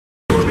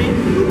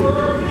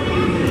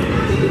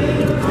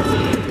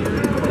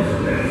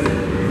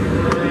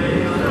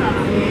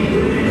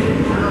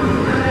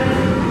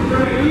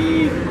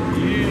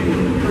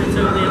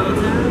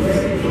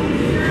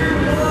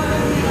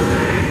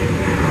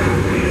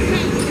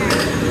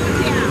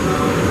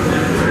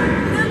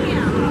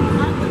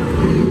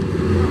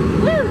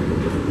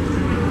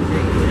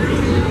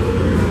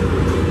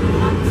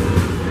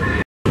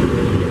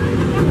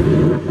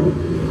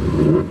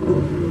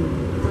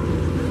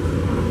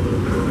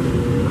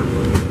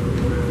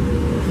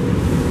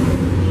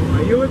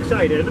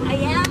Excited. I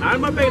am.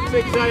 I'm a bit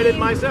excited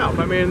myself.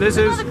 I mean, this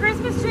is the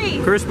Christmas tree.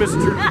 Christmas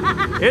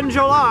tree in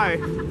July.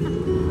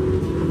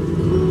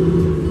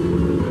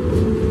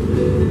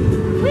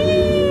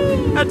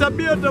 Whee! It's a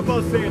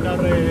beautiful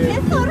scenery.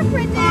 It's so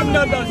pretty.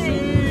 Under the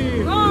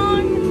sea.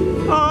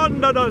 Wrong.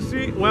 Under the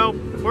sea. Well,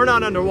 we're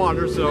not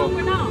underwater, so. No,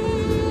 we're not.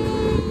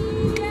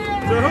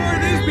 So who are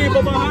these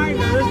people behind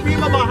us? There's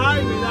people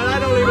behind me that I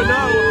don't even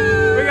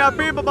know. We got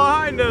people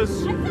behind us.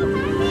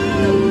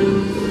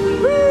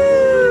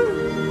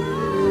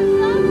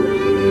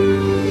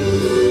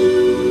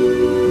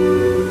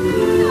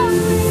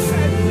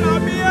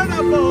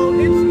 I'm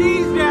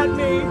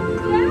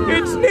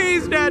so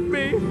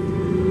happy.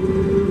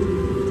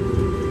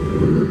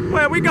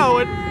 Where are we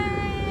going?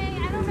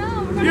 I don't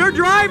know. You're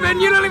driving,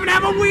 you don't even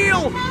have a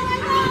wheel!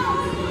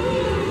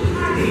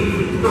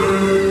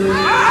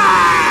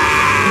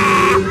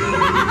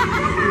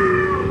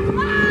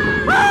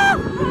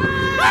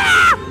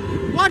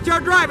 Watch your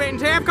driving,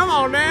 Tim. Come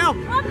on now.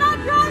 I'm not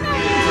driving.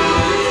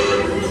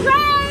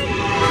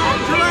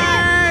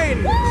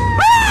 Train!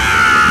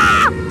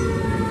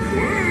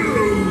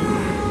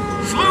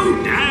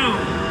 Slow down.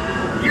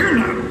 You're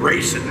not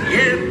racing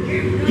yet.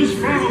 Just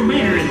follow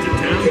Mater into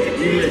town.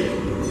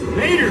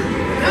 Mater!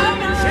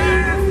 Coming,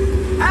 Sheriff!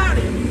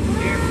 Howdy!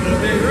 Here for the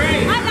big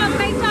race. I got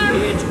big time.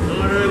 It's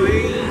gonna be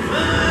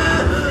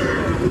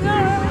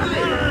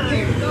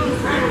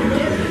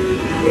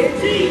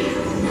it's easy.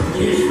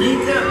 Just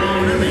sneak up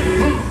on them and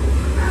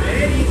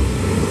ready?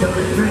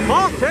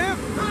 Honk, Tim!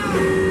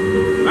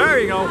 There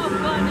you go.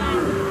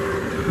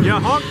 You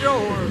honked your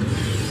horn.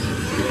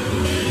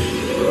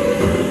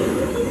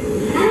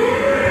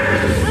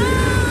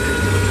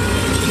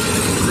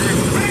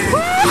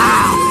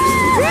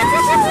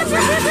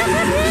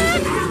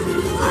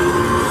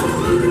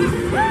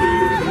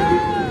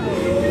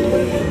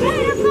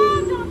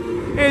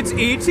 It's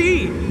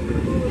E.T.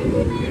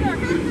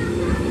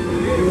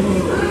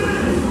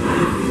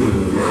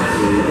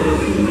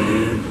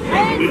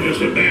 Probably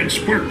just a bad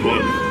spark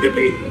plug,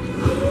 hippie.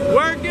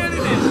 We're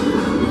getting it.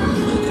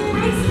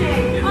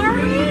 Are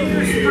we?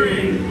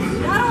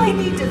 Not only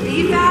need to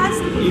be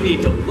fast, You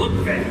need to look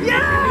fast.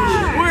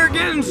 Yeah! We're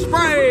getting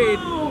sprayed.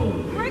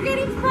 We're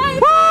getting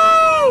sprayed.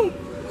 Woo!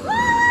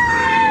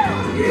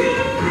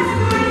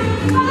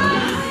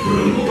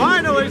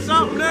 Finally,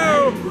 something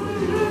new.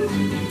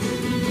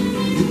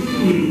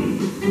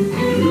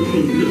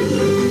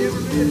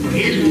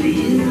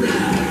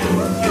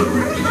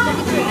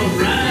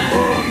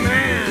 Oh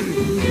man!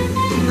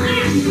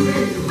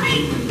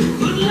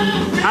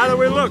 How do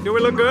we look? Do we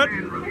look good? I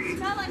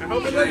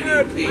hope we look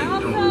good. I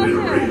hope so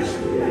too.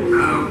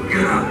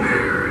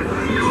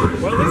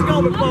 Well, this is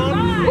gonna be fun.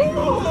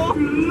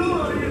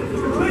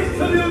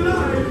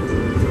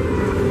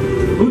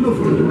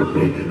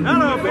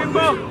 Hello,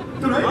 people.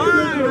 All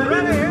right,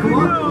 ready? Here we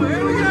go.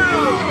 Here we go.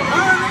 All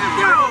right,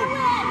 let's go.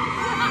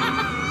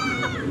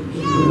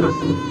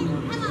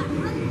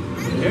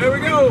 Here we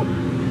go.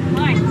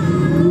 Alright.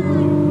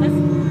 Let's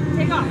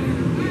take off. I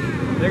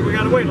think we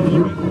gotta wait a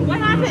little bit. What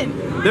happened?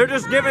 They're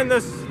just giving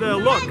this the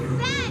look.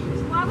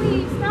 Why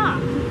we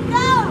stop?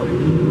 No!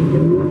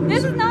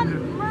 This is not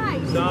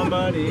right.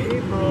 Somebody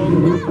broke.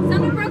 No,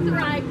 someone broke the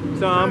ride.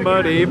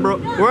 Somebody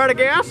broke. We're out of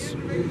gas?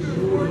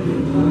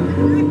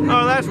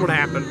 Oh, that's what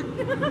happened.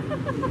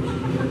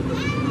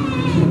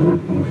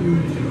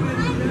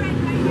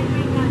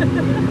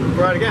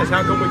 We're out of gas.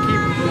 How come we keep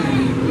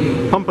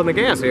pumping the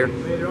gas here?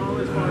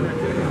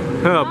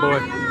 Oh boy.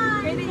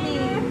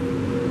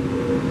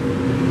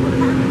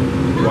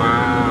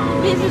 Wow.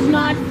 This is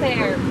not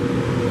fair.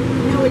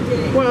 No, it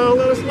didn't. Well,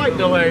 there's a slight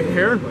delay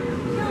here. Don't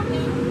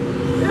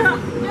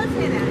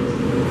say that.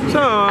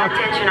 So,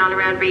 Attention all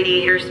around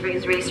Radiator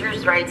Springs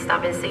Racers, ride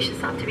stop and station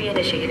stop to be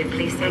initiated.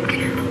 Please take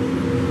care.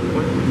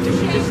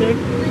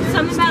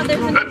 Something about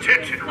there's an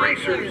Attention,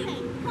 racers.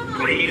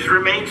 Please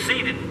remain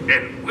seated,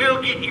 and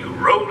we'll get you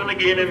rolling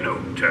again in no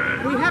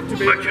time. we have to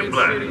be. Much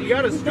obliged. You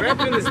gotta strap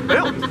in this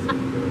belt.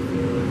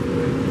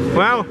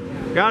 Well,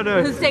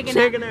 gotta Who's taking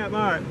take a nap. All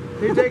right.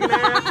 He's taking a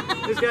nap.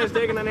 This guy's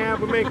taking a nap.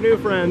 We make new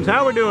friends.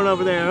 How we doing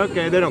over there?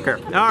 Okay, they don't care.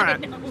 All right.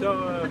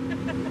 So,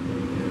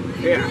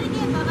 yeah.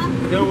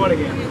 Do what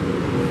again?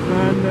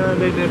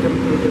 And they did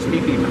a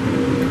sleepy.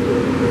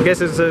 I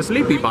guess it's a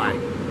sleepy pie.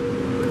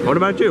 What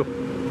about you?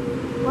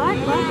 What?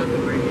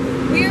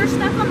 We are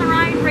stuck on the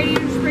ride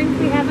Radiator Springs.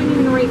 We haven't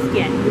even raced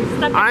yet. We're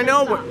stuck. I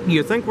know. What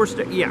you think we're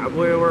stuck? Yeah,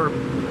 we're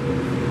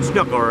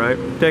stuck. All right.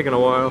 Taking a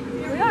while.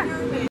 Here we are.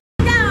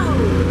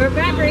 Go. We're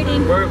back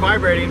vibrating. We're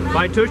vibrating.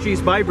 My Tushy's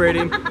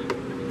vibrating.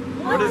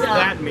 What does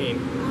that mean?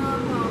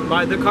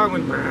 By the car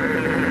went.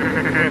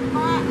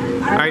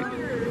 Alright.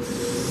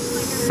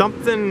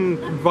 Something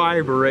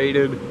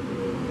vibrated.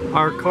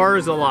 Our car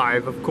is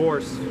alive, of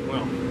course.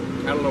 Well,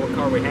 I don't know what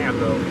car we have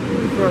though.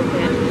 We broke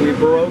it. We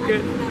broke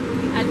it?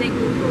 I think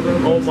we broke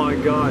it. Oh my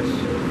gosh.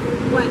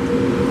 What?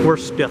 We're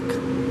stuck.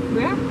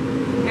 Where?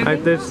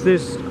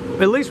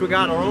 At least we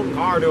got our own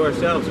car to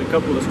ourselves, a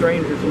couple of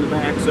strangers in the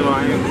back, so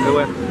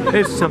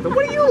it's something.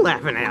 What are you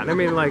laughing at? I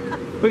mean, like,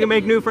 we can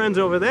make new friends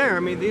over there. I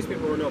mean, these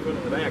people were no fun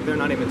in the back. They're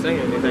not even saying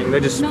anything. They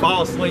just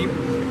fall asleep.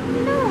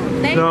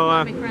 No, they don't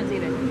want to make friends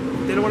either.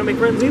 They don't want to make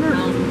friends either?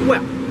 No.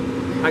 Well,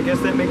 I guess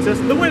that makes us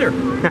the winner.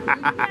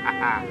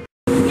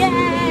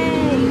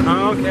 Yay!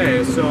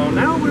 Okay, so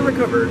now we're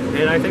recovered,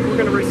 and I think we're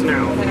going to race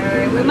now.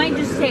 We might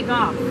just take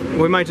off.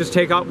 We might just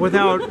take off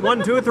without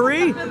 1, 2,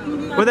 3?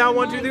 Without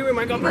 1, 2, 3, we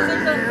might go.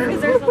 Because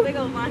there's a big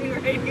old line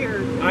right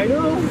here. I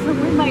know. So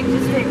we might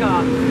just take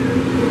off.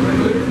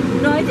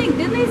 No, I think,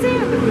 didn't they say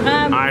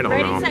I don't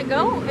ready, know. Set,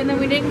 go? And then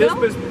we didn't This go?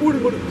 was,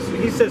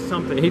 he says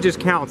something. He just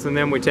counts and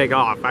then we take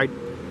off. At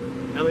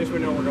least we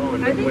know we're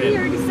going. I think he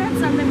already said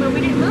something, but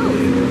we didn't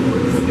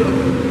move.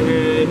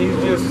 And he's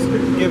just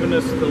giving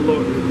us the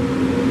look.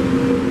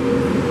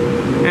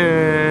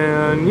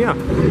 And yeah.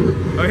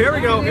 Oh, here we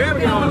go. Here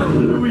we go.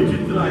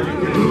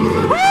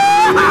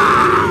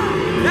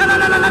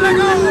 Let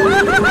go!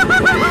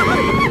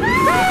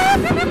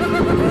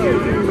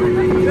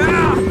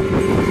 Yeah!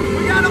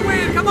 We gotta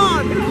win! Come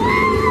on! We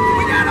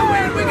gotta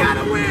win! We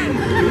gotta win!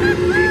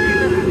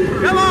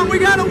 Come on! We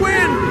gotta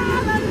win!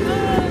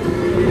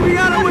 We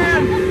gotta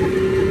win!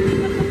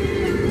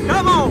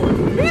 Come on!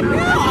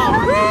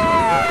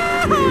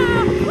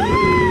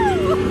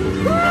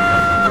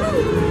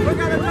 We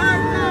gotta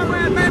drive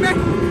now, baby!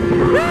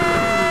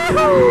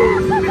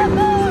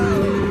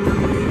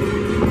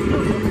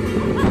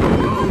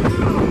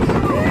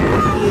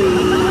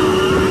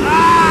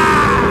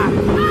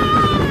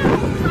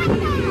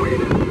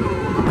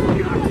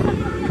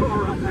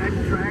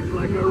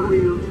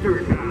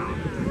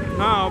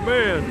 Oh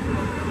man.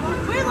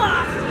 We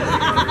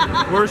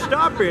lost! We're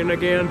stopping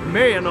again.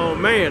 Man, oh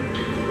man.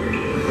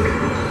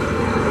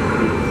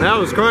 That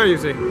was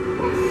crazy. That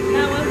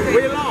was We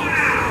crazy. lost.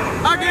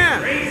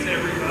 Again. Race,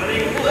 everybody.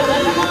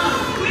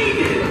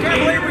 Can't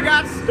believe we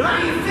got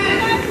stuck.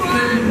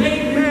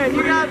 Man,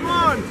 you guys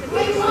won.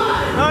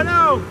 Oh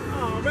no.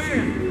 Oh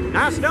man.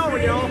 Nice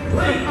knowing y'all.